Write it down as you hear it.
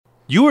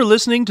You are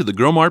listening to the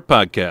Growmark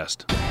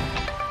Podcast.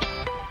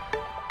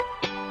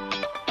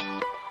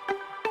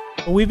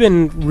 We've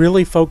been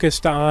really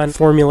focused on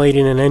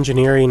formulating and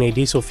engineering a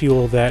diesel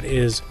fuel that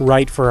is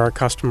right for our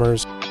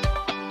customers.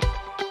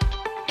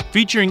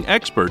 Featuring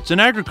experts in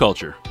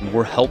agriculture.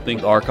 We're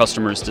helping our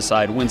customers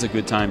decide when's a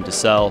good time to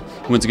sell,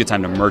 when's a good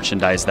time to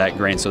merchandise that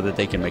grain so that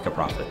they can make a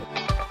profit.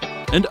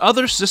 And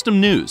other system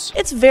news.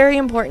 It's very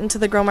important to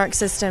the Growmark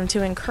system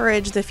to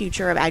encourage the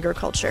future of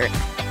agriculture.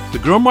 The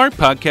Growmark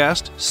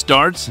Podcast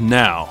starts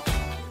now.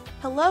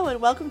 Hello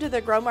and welcome to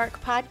the Growmark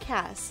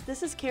Podcast.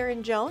 This is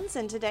Karen Jones,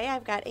 and today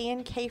I've got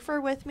Ann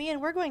Kafer with me,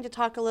 and we're going to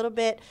talk a little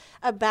bit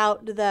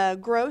about the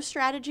grow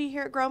strategy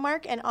here at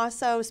Growmark and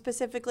also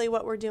specifically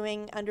what we're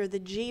doing under the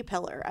G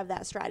pillar of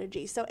that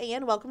strategy. So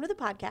Ann, welcome to the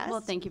podcast.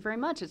 Well, thank you very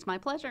much. It's my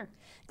pleasure.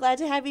 Glad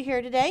to have you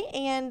here today.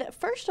 And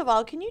first of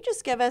all, can you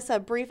just give us a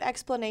brief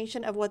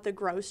explanation of what the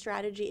grow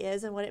strategy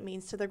is and what it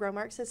means to the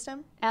Growmark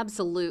system?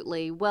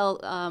 Absolutely.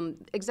 Well,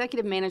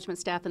 executive management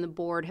staff and the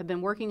board have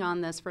been working on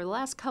this for the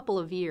last couple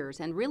of years,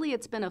 and really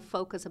it's been a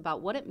focus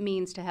about what it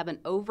means to have an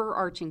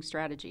overarching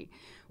strategy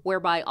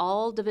whereby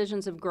all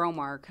divisions of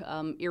Growmark,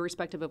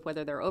 irrespective of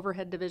whether they're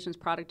overhead divisions,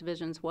 product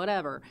divisions,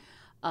 whatever,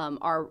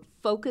 are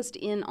focused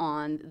in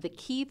on the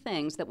key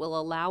things that will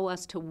allow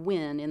us to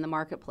win in the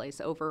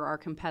marketplace over our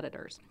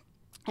competitors.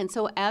 And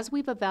so as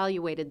we've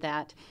evaluated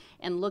that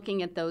and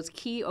looking at those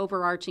key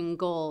overarching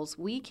goals,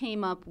 we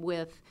came up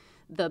with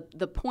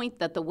the point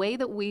that the way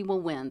that we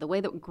will win, the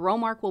way that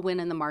Growmark will win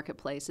in the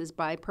marketplace is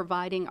by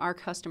providing our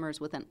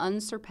customers with an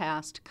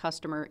unsurpassed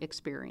customer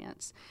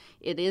experience.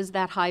 It is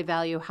that high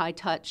value, high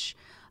touch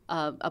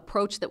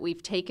approach that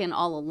we've taken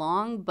all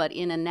along, but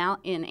in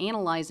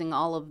analyzing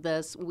all of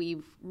this,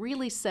 we've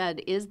really said,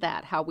 is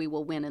that how we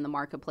will win in the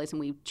marketplace? And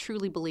we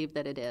truly believe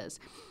that it is.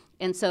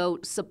 And so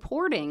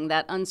supporting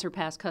that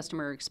unsurpassed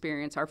customer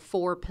experience are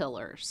four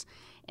pillars.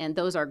 And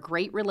those are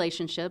great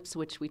relationships,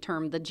 which we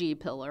term the G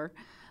pillar,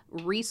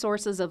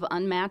 resources of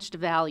unmatched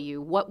value,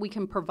 what we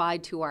can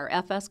provide to our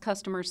FS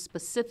customers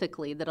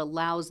specifically that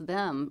allows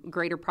them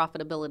greater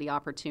profitability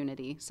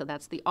opportunity. So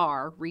that's the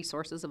R,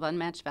 resources of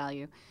unmatched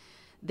value.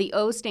 The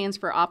O stands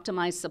for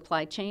optimized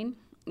supply chain.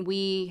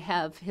 We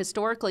have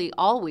historically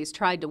always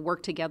tried to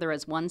work together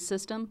as one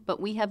system, but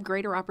we have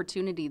greater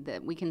opportunity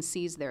that we can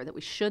seize there, that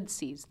we should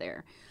seize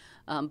there,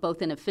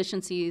 both in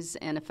efficiencies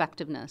and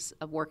effectiveness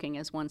of working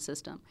as one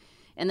system.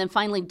 And then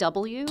finally,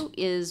 W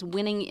is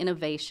winning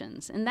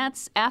innovations, and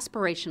that's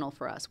aspirational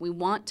for us. We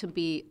want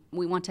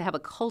to have a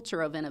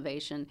culture of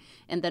innovation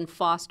and then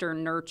foster,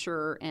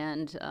 nurture,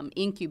 and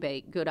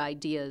incubate good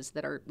ideas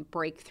that are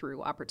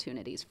breakthrough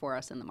opportunities for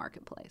us in the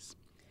marketplace.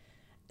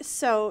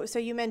 So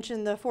you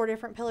mentioned the four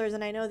different pillars,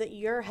 and I know that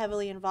you're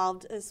heavily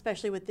involved,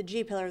 especially with the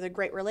G pillar, the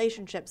great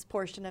relationships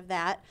portion of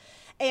that.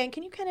 And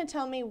can you kind of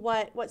tell me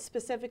what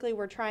specifically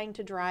we're trying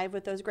to drive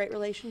with those great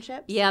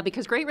relationships? Yeah,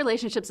 because great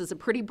relationships is a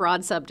pretty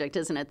broad subject,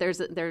 isn't it? There's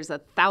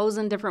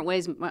 1,000 different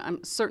ways,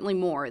 certainly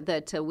more,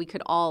 that we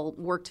could all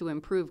work to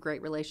improve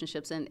great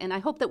relationships. And I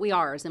hope that we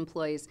are, as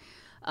employees,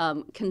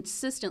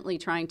 consistently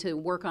trying to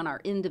work on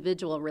our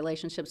individual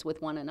relationships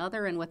with one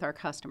another and with our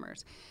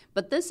customers.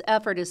 But this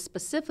effort is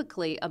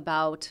specifically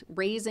about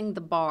raising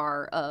the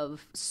bar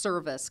of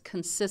service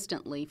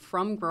consistently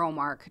from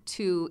Growmark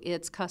to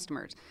its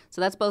customers.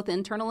 So that's both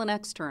internal and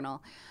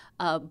external.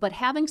 But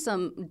having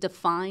some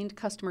defined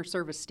customer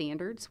service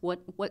standards,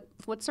 what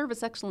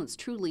service excellence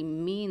truly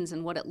means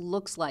and what it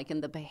looks like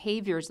and the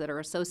behaviors that are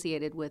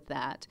associated with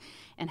that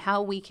and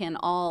how we can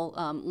all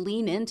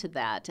lean into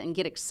that and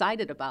get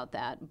excited about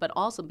that, but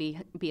also be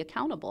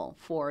accountable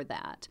for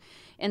that.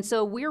 And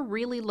so we're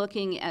really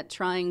looking at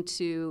trying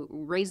to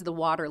raise the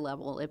water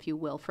level, if you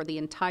will, for the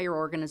entire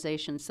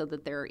organization so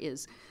that there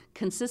is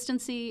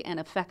consistency and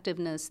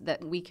effectiveness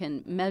that we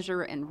can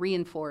measure and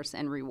reinforce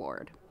and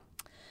reward.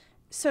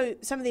 So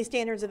some of these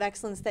standards of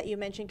excellence that you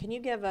mentioned, can you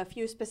give a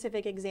few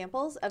specific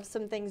examples of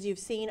some things you've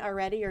seen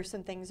already or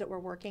some things that we're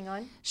working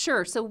on?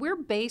 Sure. So we're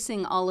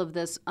basing all of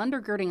this,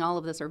 undergirding all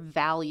of this are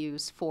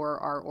values for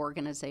our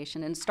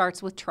organization, and it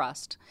starts with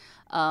trust.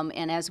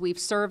 And as we've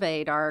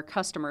surveyed our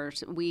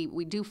customers,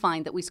 we do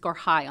find that we score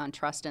high on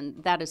trust,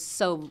 and that is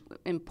so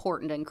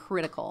important and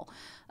critical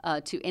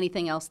to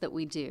anything else that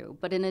we do.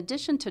 But in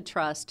addition to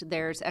trust,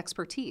 there's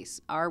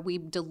expertise. Are we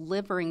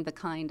delivering the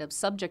kind of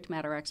subject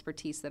matter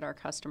expertise that our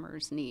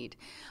customers need?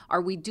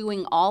 Are we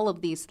doing all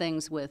of these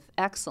things with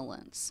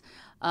excellence?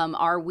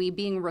 Are we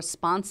being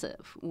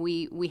responsive?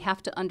 We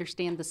have to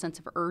understand the sense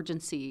of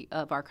urgency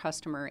of our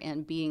customer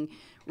and being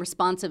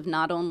responsive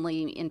not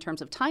only in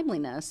terms of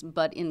timeliness,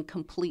 but in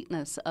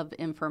completeness of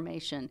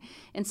information.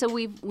 And so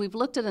we've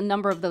looked at a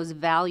number of those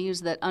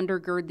values that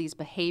undergird these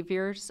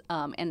behaviors,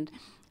 and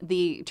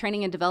the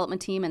training and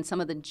development team and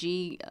some of the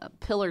G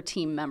pillar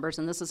team members,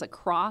 and this is a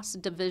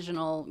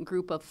cross-divisional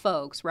group of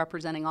folks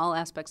representing all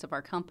aspects of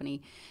our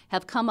company,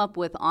 have come up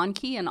with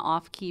on-key and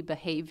off-key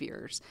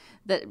behaviors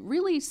that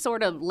really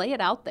sort of lay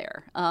it out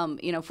there.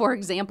 For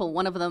example,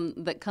 one of them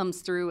that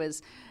comes through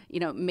is,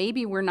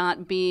 maybe we're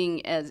not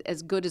being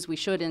as good as we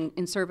should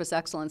in service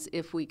excellence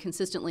if we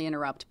consistently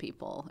interrupt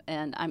people.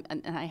 And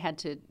I had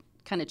to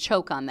kind of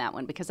choke on that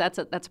one because that's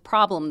a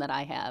problem that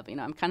I have.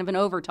 I'm kind of an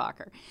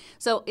overtalker.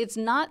 So it's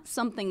not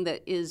something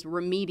that is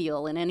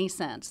remedial in any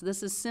sense.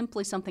 This is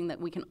simply something that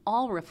we can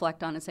all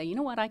reflect on and say, you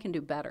know what, I can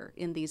do better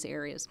in these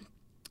areas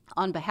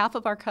on behalf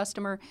of our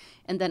customer,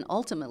 and then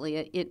ultimately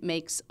it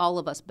makes all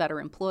of us better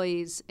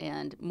employees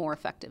and more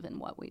effective in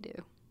what we do.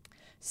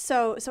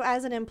 So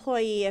as an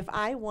employee, if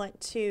I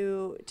want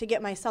to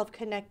get myself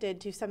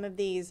connected to some of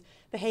these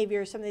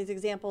behaviors, some of these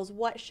examples,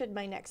 what should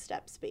my next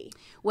steps be?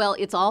 Well,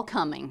 it's all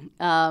coming.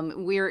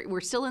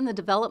 We're still in the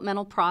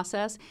developmental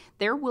process.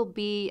 There will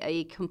be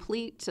a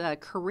complete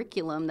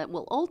curriculum that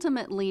will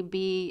ultimately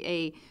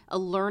be a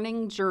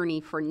learning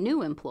journey for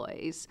new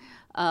employees.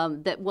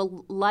 That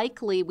will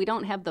likely, we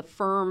don't have the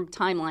firm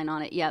timeline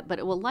on it yet, but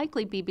it will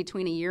likely be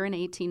between a year and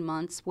 18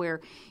 months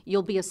where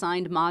you'll be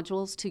assigned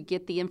modules to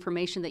get the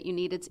information that you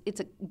need. It's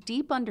a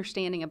deep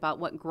understanding about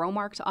what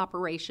Growmark's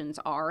operations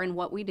are and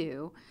what we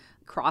do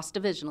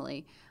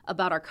cross-divisionally,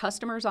 about our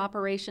customers'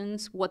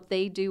 operations, what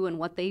they do and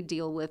what they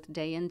deal with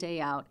day in, day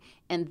out,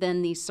 and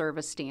then these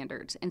service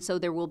standards. And so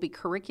there will be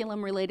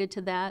curriculum related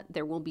to that,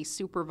 there will be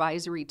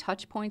supervisory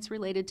touch points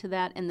related to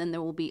that, and then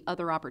there will be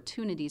other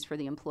opportunities for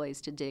the employees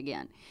to dig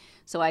in.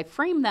 So I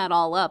frame that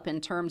all up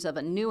in terms of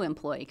a new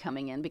employee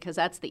coming in because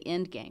that's the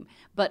end game.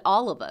 But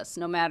all of us,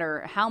 no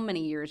matter how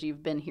many years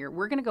you've been here,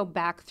 we're going to go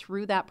back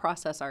through that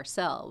process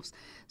ourselves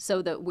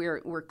so that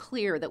we're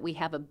clear that we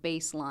have a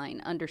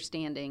baseline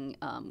understanding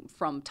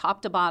from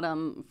top to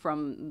bottom,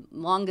 from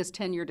longest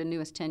tenure to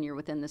newest tenure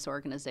within this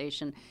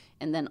organization,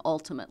 and then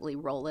ultimately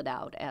roll it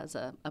out as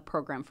a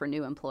program for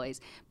new employees.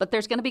 But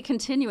there's going to be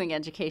continuing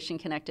education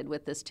connected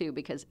with this too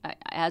because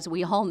as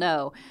we all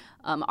know,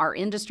 our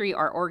industry,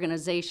 our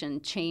organization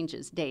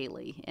changes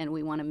daily, and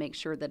we want to make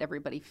sure that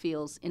everybody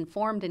feels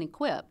informed and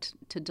equipped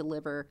to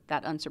deliver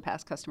that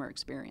unsurpassed customer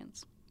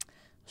experience.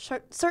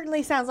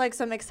 Certainly sounds like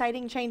some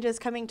exciting changes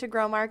coming to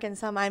Growmark and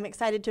some I'm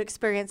excited to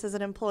experience as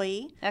an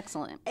employee.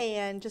 Excellent.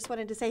 And just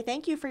wanted to say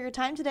thank you for your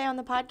time today on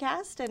the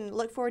podcast and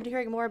look forward to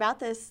hearing more about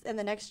this in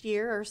the next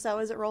year or so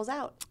as it rolls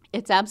out.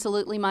 It's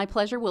absolutely my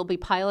pleasure. We'll be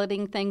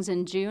piloting things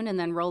in June and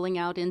then rolling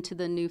out into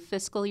the new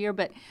fiscal year.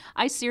 But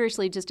I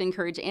seriously just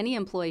encourage any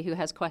employee who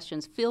has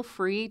questions, feel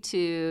free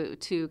to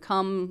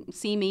come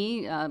see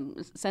me,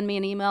 send me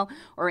an email,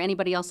 or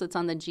anybody else that's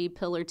on the G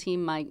Pillar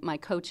team, my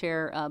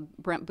co-chair,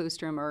 Brent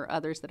Boostrom, or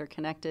others that are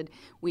connected.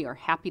 We are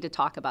happy to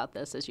talk about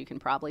this, as you can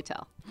probably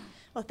tell.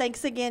 Well,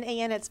 thanks again,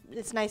 Ann.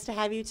 It's nice to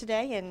have you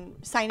today. And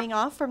signing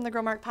off from the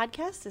Growmark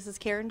podcast, this is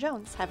Karen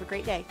Jones. Have a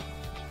great day.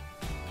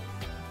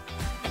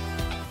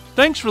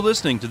 Thanks for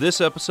listening to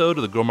this episode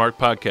of the Growmark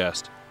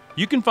Podcast.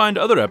 You can find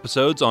other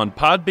episodes on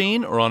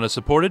Podbean or on a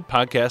supported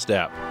podcast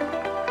app.